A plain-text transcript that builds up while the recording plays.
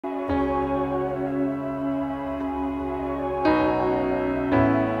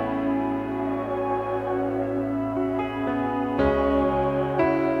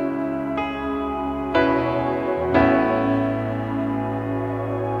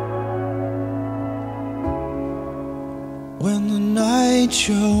When the night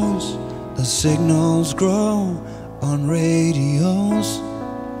shows, the signals grow on radios.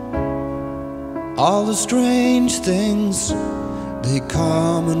 All the strange things, they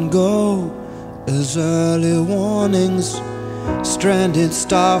come and go as early warnings. Stranded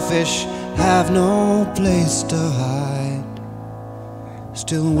starfish have no place to hide,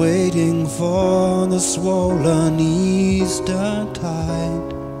 still waiting for the swollen Easter tide.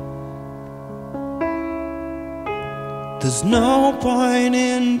 There's no point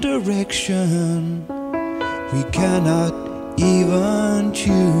in direction, we cannot even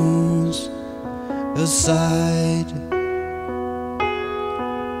choose a side.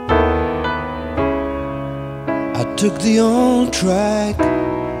 I took the old track,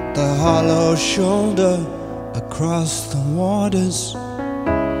 the hollow shoulder across the waters.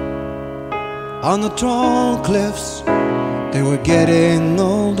 On the tall cliffs, they were getting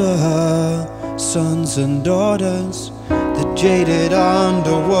older, sons and daughters. The jaded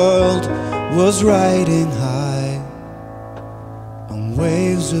underworld was riding high, and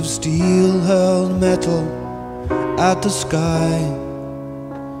waves of steel hurled metal at the sky.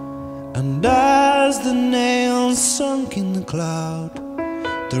 And as the nails sunk in the cloud,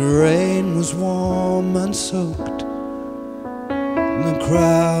 the rain was warm and soaked in the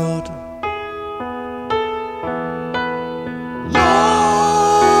crowd.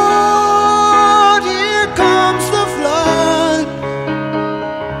 Lord, here comes the flood.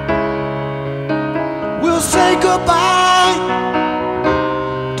 We'll say goodbye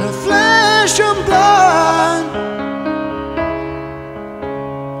to flesh and blood.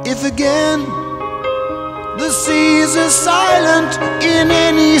 If again the seas are silent in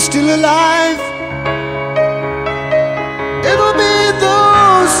any still alive, it'll be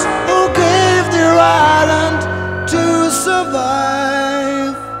those who gave their island to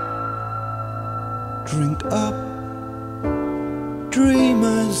survive. Drink up,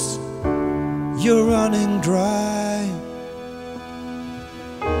 dreamers, you're running dry.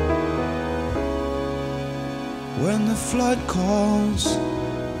 When the flood calls,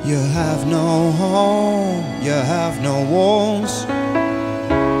 you have no home, you have no walls.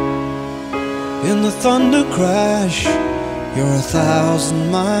 In the thunder crash, you're 1,000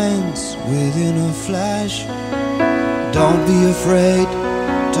 miles within a flash. Don't be afraid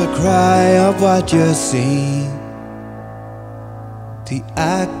to cry up what you see. The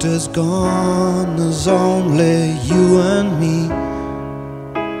actor's gone, there's only you and me.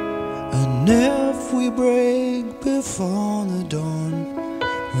 And if we break before the dawn,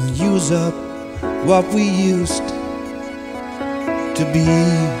 we'll use up what we used to be.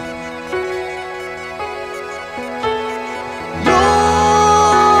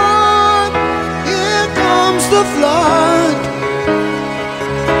 Lord, here comes the flood.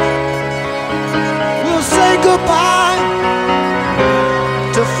 We'll say goodbye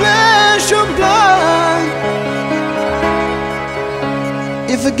to flesh and blood.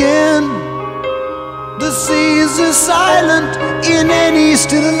 If again the seas are silent in any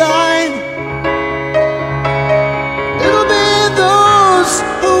still alive, it'll be those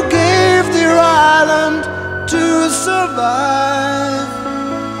who gave their island to survive.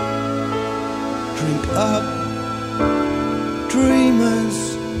 Drink up, dreamers,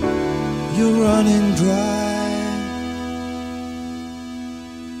 you're running dry.